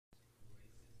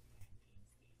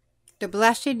The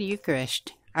Blessed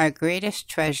Eucharist, Our Greatest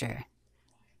Treasure,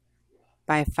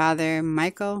 by Father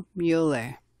Michael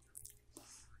Mueller.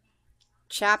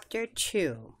 Chapter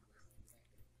 2.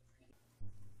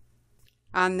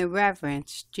 On the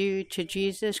Reverence due to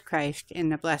Jesus Christ in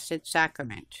the Blessed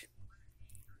Sacrament.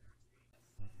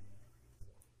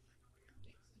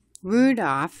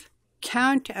 Rudolph,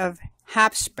 Count of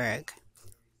Habsburg,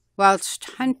 whilst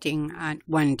hunting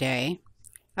one day,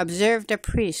 observed a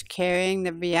priest carrying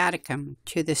the viaticum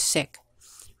to the sick,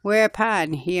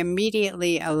 whereupon he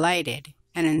immediately alighted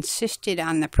and insisted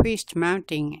on the priest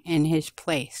mounting in his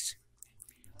place.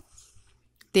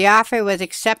 The offer was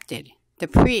accepted. The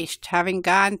priest, having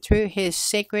gone through his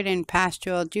sacred and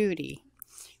pastoral duty,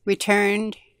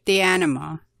 returned the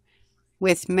animal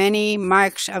with many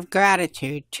marks of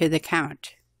gratitude to the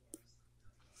Count.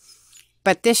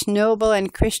 But this noble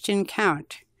and Christian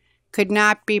Count could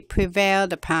not be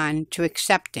prevailed upon to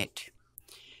accept it.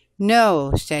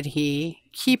 "No," said he,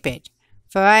 "keep it,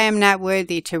 for I am not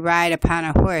worthy to ride upon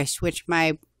a horse which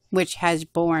has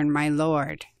borne my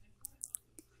Lord."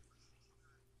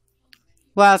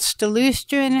 Whilst the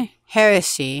Lutheran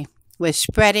heresy was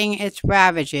spreading its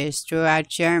ravages throughout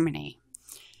Germany,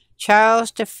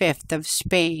 Charles V of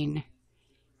Spain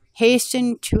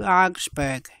hastened to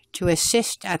Augsburg to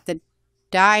assist at the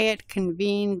Diet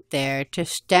convened there to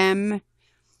stem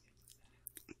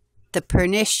the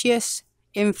pernicious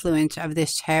influence of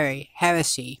this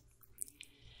heresy.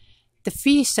 The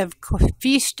feast of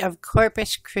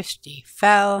Corpus Christi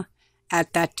fell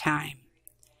at that time.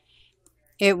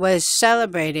 It was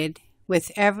celebrated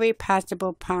with every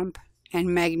possible pomp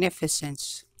and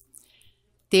magnificence.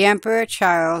 The Emperor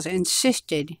Charles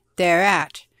insisted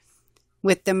thereat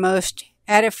with the most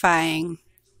edifying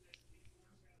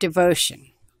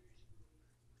devotion.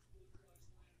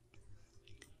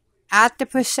 At the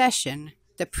procession,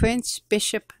 the Prince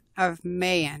Bishop of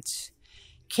Mayence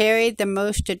carried the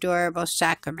most adorable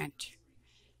sacrament,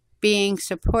 being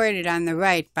supported on the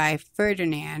right by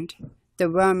Ferdinand, the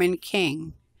Roman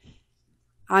king,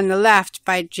 on the left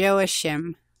by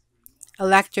Joachim,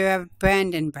 Elector of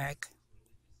Brandenburg.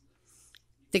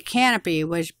 The canopy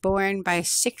was borne by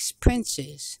 6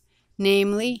 princes,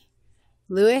 namely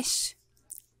Louis,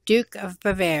 Duke of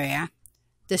Bavaria,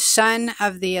 the son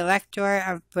of the Elector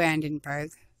of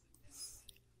Brandenburg,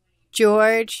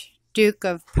 George, Duke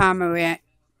of Pomerania,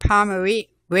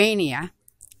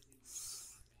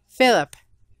 Philip,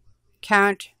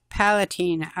 Count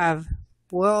Palatine of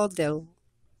Wurtemberg,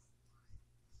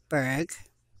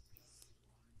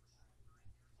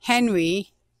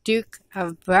 Henry, Duke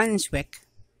of Brunswick,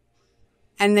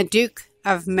 and the Duke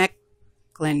of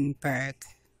Mecklenburg.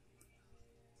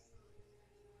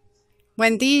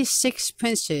 When these 6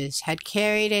 princes had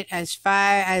carried it as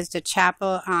far as the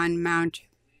chapel on Mount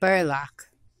Burlock,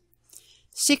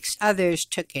 6 others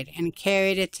took it and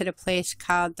carried it to the place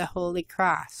called the Holy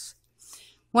Cross,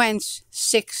 whence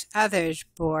 6 others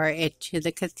bore it to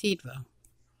the cathedral.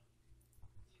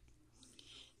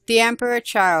 The Emperor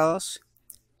Charles,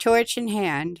 torch in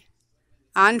hand,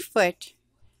 on foot,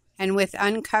 and with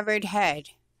uncovered head,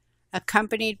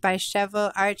 accompanied by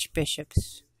several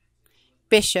archbishops,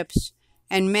 bishops,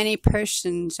 and many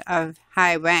persons of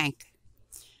high rank,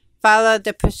 followed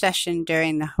the procession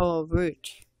during the whole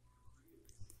route.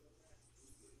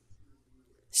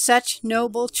 Such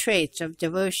noble traits of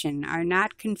devotion are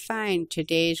not confined to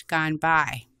days gone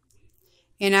by.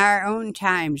 In our own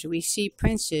times we see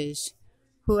princes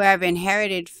who have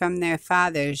inherited from their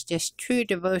fathers this true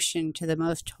devotion to the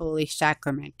most holy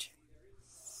sacrament.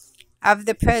 Of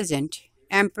the present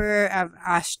Emperor of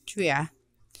Austria,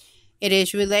 it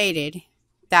is related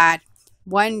that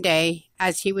one day,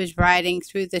 as he was riding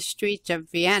through the streets of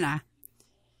Vienna,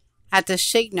 at the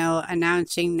signal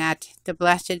announcing that the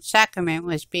Blessed Sacrament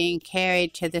was being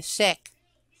carried to the sick,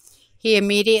 he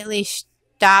immediately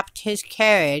stopped his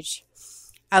carriage,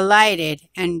 alighted,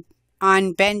 and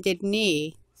on bended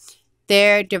knee,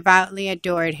 there devoutly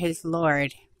adored his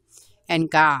Lord and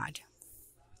God.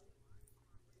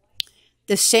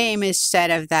 The same is said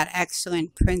of that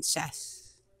excellent princess,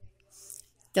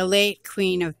 the late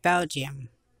Queen of Belgium.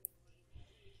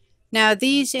 Now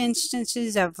these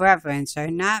instances of reverence are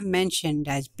not mentioned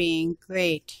as being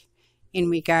great in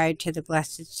regard to the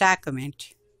Blessed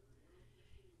Sacrament.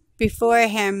 Before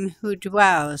him who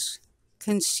dwells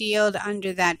concealed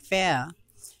under that veil,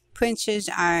 princes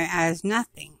are as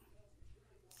nothing.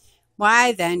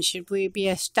 Why then should we be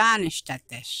astonished at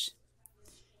this?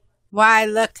 Why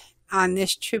look on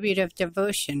this tribute of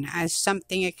devotion as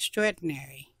something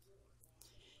extraordinary?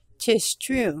 'Tis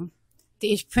true,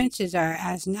 these princes are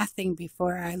as nothing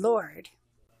before our Lord.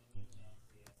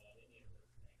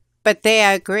 but they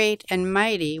are great and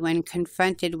mighty when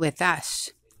confronted with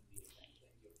us,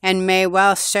 and may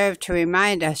well serve to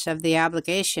remind us of the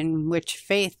obligation which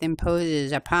faith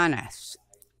imposes upon us.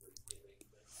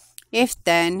 If,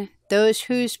 then, those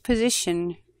whose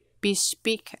position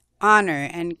bespeak honor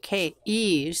and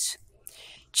ease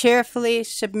cheerfully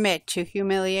submit to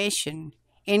humiliation,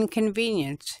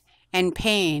 inconvenience, and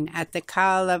pain at the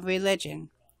call of religion,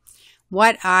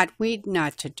 what ought we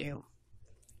not to do?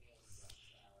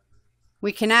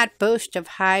 We cannot boast of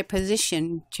high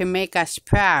position to make us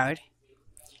proud,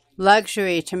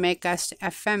 luxury to make us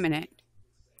effeminate,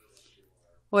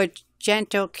 or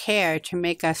gentle care to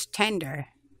make us tender.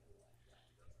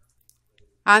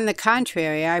 On the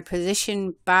contrary, our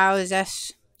position bows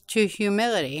us to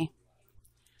humility.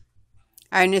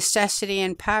 Our necessity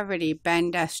and poverty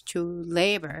bend us to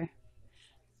labor.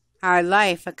 Our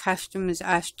life accustoms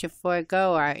us to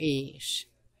forego our ease.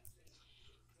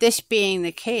 This being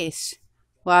the case,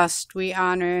 whilst we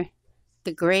honor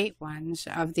the great ones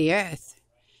of the earth,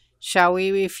 shall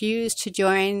we refuse to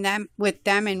join with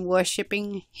them in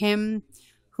worshipping Him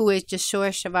who is the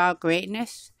source of all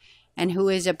greatness and who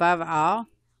is above all?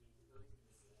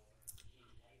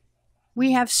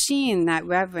 We have seen that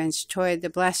reverence toward the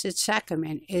Blessed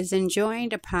Sacrament is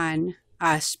enjoined upon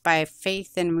us by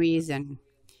faith and reason,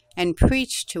 and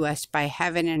preached to us by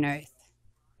heaven and earth.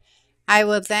 I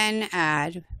will then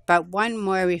add but one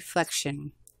more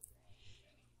reflection.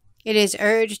 It is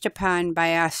urged upon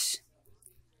by us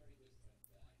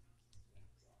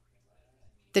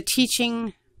the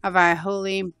teaching of our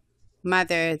Holy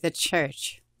Mother, the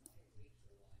Church.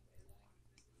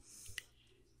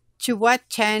 To what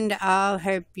tend all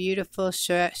her beautiful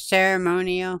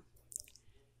ceremonial,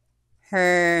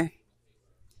 her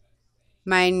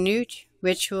minute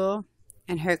ritual,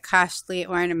 and her costly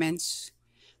ornaments,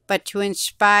 but to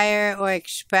inspire or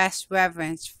express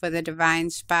reverence for the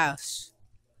divine spouse?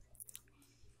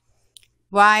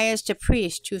 Why is the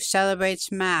priest who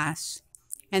celebrates Mass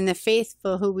and the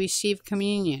faithful who receive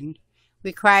communion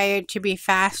required to be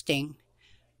fasting,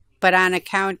 but on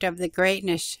account of the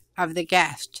greatness of the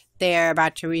guest they are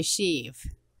about to receive?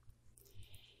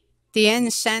 The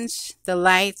incense, the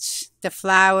lights, the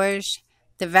flowers,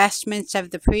 the vestments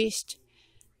of the priest,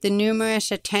 the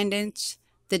numerous attendants,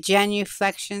 the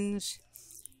genuflections,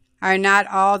 are not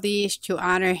all these to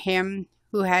honor Him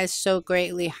who has so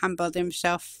greatly humbled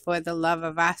Himself for the love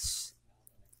of us?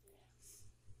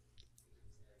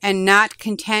 And not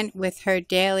content with her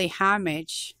daily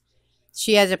homage,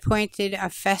 she has appointed a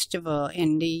festival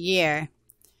in the year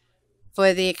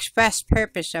for the express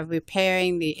purpose of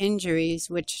repairing the injuries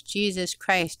which Jesus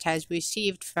Christ has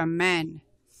received from men,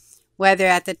 whether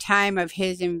at the time of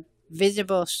His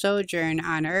invisible sojourn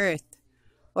on earth,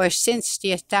 or since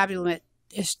the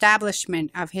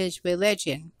establishment of His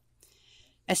religion,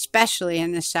 especially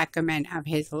in the sacrament of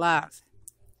His love.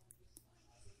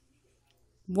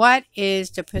 What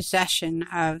is the procession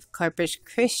of Corpus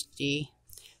Christi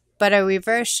but a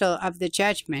reversal of the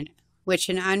judgment which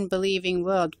an unbelieving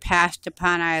world passed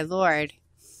upon our Lord,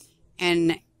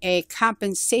 and a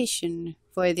compensation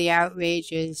for the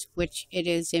outrages which it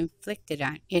has inflicted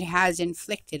on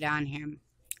Him?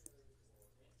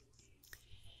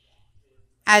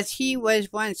 As He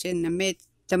was once in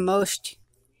the most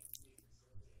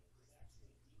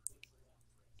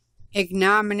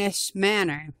ignominious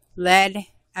manner led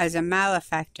as a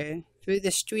malefactor through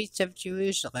the streets of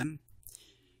Jerusalem,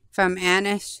 from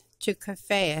Annas to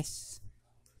Caiaphas,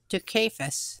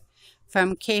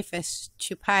 from Caiaphas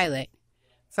to Pilate,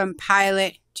 from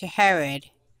Pilate to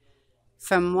Herod,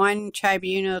 from one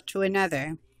tribunal to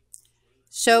another,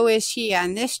 so is He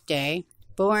on this day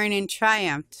borne in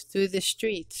triumph through the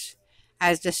streets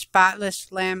as the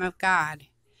spotless Lamb of God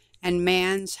and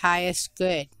man's highest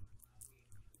good.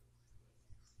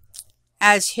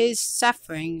 As His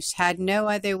sufferings had no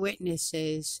other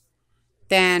witnesses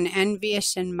than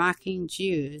envious and mocking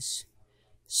Jews,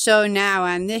 so now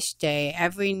on this day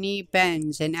every knee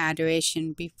bends in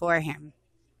adoration before Him.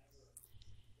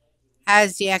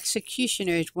 As the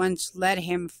executioners once led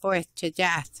Him forth to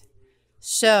death,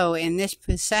 so in this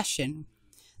procession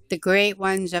the great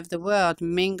ones of the world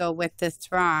mingle with the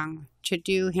throng to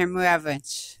do Him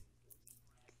reverence.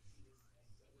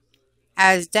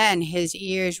 As then His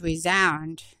ears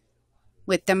resound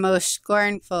with the most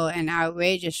scornful and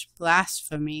outrageous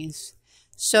blasphemies,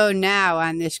 so now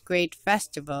on this great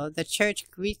festival the Church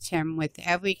greets Him with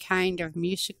every kind of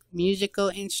musical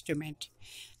instrument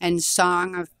and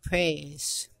song of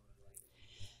praise.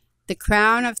 The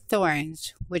crown of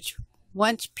thorns, which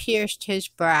once pierced His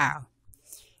brow,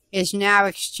 is now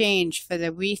exchanged for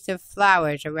the wreath of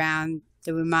flowers around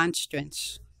the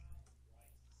remonstrance.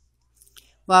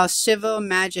 while civil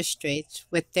magistrates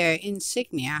with their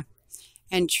insignia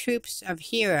and troops of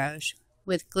heroes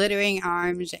with glittering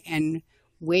arms and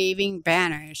waving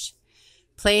banners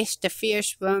replaced the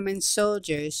fierce Roman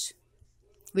soldiers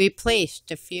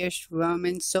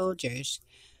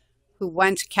who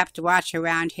once kept watch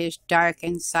around his dark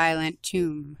and silent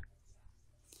tomb.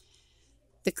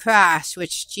 The cross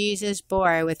which Jesus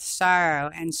bore with sorrow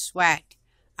and sweat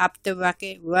up the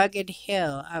rugged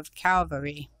hill of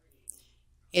Calvary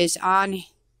is on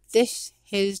this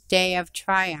his day of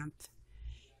triumph,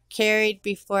 carried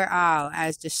before all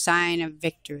as the sign of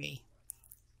victory.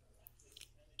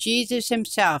 Jesus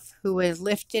himself, who was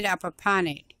lifted up upon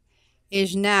it,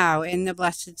 is now in the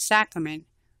Blessed Sacrament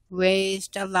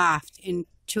raised aloft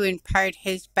to impart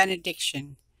his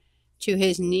benediction to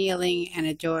his kneeling and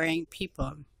adoring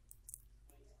people.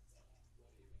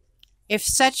 If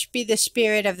such be the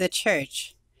spirit of the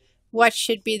Church, what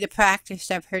should be the practice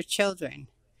of her children?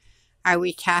 Are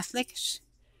we Catholics?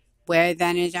 Where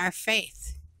then is our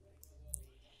faith?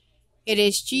 It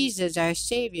is Jesus, our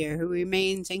Savior, who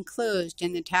remains enclosed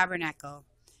in the tabernacle,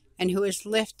 and who is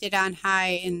lifted on high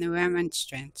in the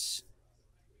remonstrance.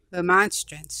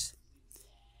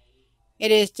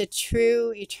 It is the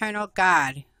true, eternal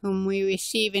God whom we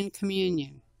receive in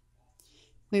communion.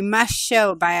 We must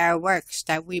show by our works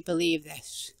that we believe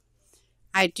this.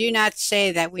 I do not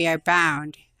say that we are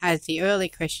bound, as the early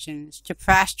Christians, to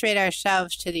prostrate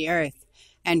ourselves to the earth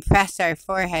and press our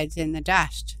foreheads in the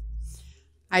dust.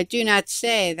 I do not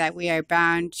say that we are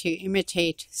bound to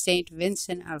imitate St.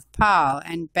 Vincent of Paul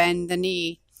and bend the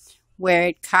knee where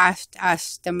it cost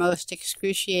us the most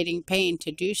excruciating pain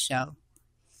to do so.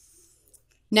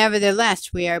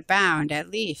 Nevertheless, we are bound, at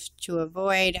least, to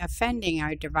avoid offending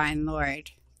our divine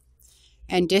Lord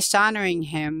and dishonoring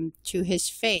him to his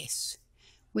face.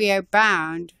 We are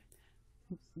bound,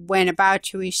 when about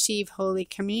to receive Holy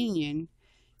Communion,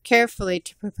 carefully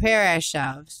to prepare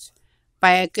ourselves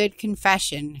by a good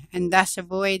confession, and thus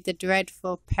avoid the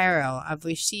dreadful peril of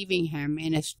receiving him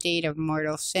in a state of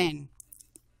mortal sin.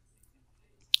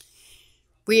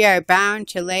 We are bound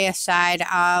to lay aside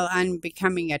all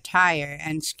unbecoming attire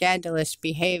and scandalous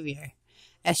behavior,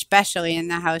 especially in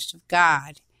the house of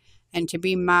God, and to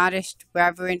be modest,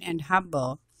 reverent, and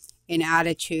humble in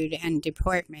attitude and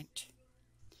deportment.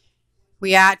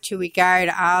 We ought to regard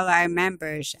all our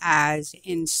members as,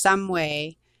 in some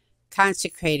way,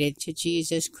 consecrated to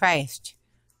Jesus Christ,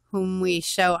 whom we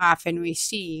so often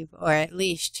receive, or at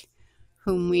least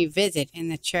whom we visit in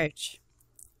the church.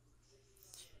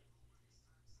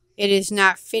 It is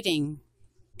not fitting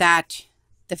that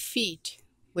the feet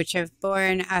which have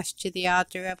borne us to the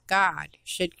altar of God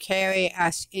should carry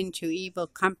us into evil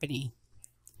company,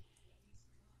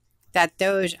 that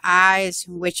those eyes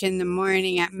which in the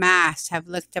morning at Mass have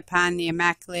looked upon the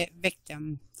Immaculate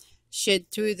Victim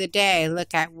should through the day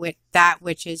look at that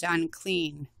which is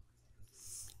unclean,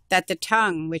 that the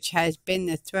tongue which has been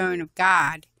the throne of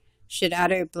God should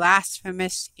utter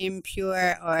blasphemous,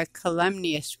 impure, or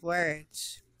calumnious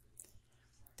words,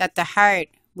 that the heart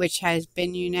which has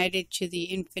been united to the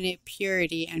infinite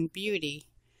purity and beauty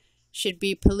should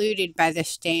be polluted by the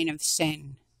stain of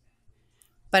sin.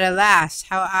 But alas,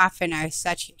 how often are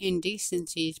such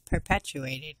indecencies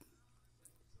perpetuated?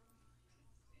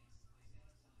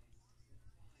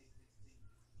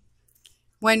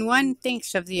 When one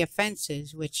thinks of the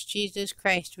offenses which Jesus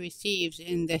Christ receives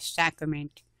in this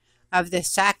sacrament, of the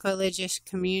sacrilegious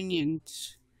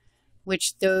communions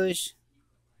which those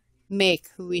make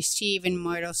who receive in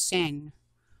mortal sin,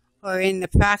 or in the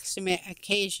proximate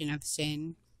occasion of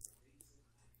sin,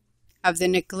 of the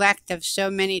neglect of so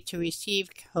many to receive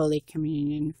Holy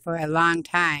Communion for a long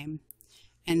time,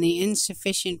 and the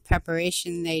insufficient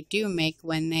preparation they do make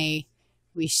when they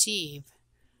receive,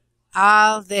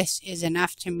 all this is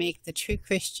enough to make the true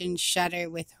Christian shudder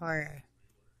with horror.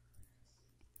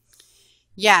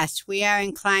 Yes, we are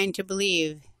inclined to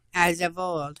believe, as of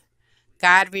old,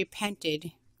 God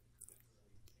repented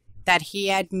that he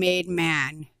had made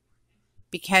man,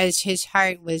 because his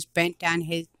heart was bent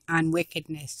on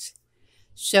wickedness.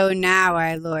 So now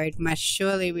our Lord must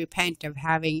surely repent of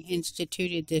having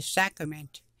instituted this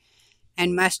sacrament,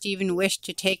 and must even wish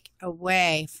to take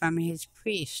away from his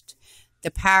priest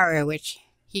the power which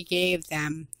he gave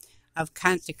them of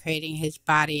consecrating his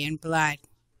body and blood.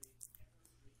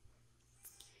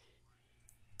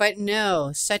 But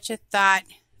no, such a thought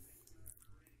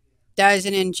does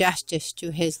an injustice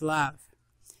to his love.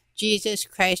 Jesus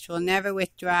Christ will never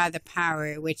withdraw the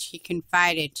power which he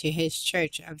confided to his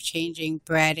church of changing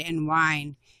bread and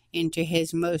wine into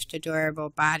his most adorable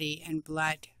body and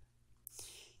blood.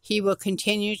 He will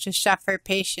continue to suffer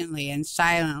patiently and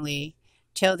silently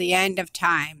till the end of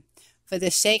time, for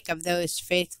the sake of those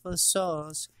faithful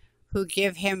souls who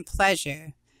give him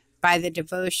pleasure by the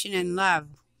devotion and love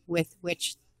with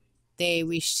which they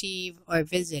receive or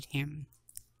visit him.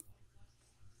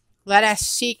 Let us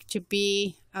seek to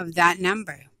be of that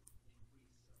number.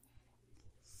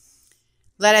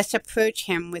 Let us approach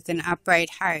him with an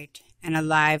upright heart and a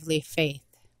lively faith.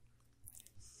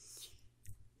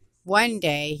 One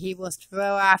day he will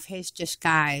throw off his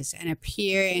disguise and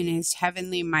appear in his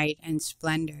heavenly might and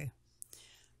splendor.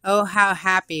 Oh, how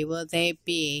happy will they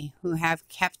be who have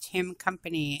kept him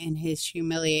company in his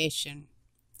humiliation.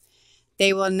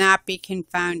 They will not be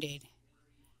confounded,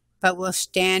 but will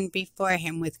stand before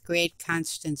him with great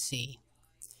constancy.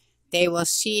 They will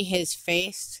see his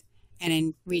face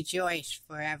and rejoice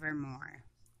forevermore.